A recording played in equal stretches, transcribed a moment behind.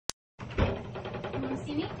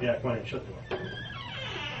see me? Yeah, come on in, shut the door.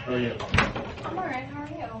 How are you? I'm alright, how are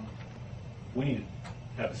you? We need to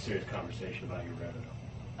have a serious conversation about your revenue.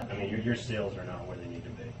 Okay. I mean, your sales are not where they need to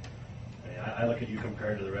be. I mean, I look at you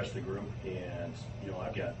compared to the rest of the group, and you know,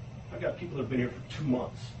 I've got people that have been here for 2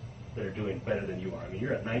 months that are doing better than you are. I mean,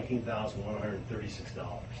 you're at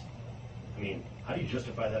 $19,136. I mean, how do you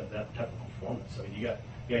justify that type of performance? I mean, you got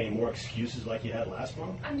any more excuses like you had last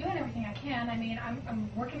month? I'm doing everything I can. I mean, I'm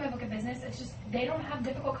working my book of business. It's just they don't have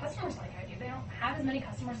difficult customers like I do. They don't have as many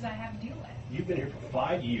customers as I have to deal with. You've been here for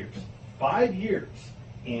 5 years. 5 years.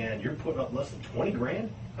 And you're putting up less than 20 grand?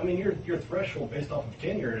 I mean, your threshold based off of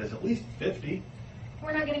tenure is at least 50.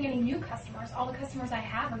 We're not getting any new customers. All the customers I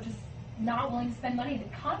have are just not willing to spend money. The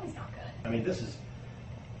economy's not good. I mean, this is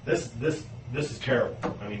terrible.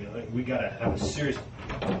 I mean, we got to have a serious.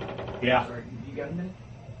 Yeah. Sorry, you got a minute?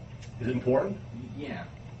 Is it important? Yeah.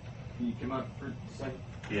 Can you come up for a second?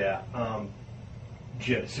 Yeah.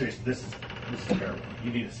 Jim, seriously, this is terrible.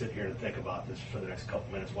 You need to sit here and think about this for the next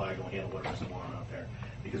couple minutes while I go handle whatever's going on out there.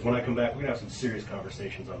 Because when I come back, we're going to have some serious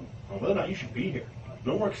conversations on whether or not you should be here.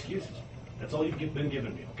 No more excuses. That's all you've been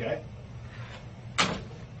giving me, okay?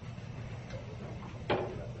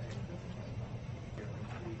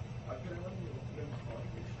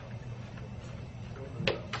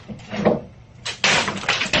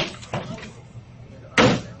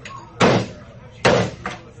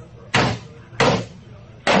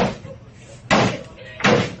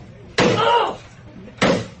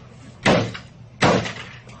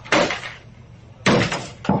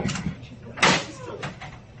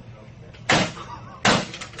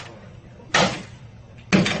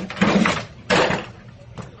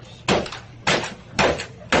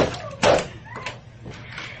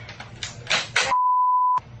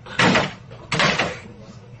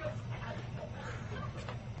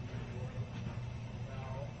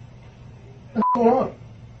 What's going on?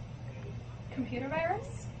 Computer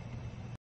virus?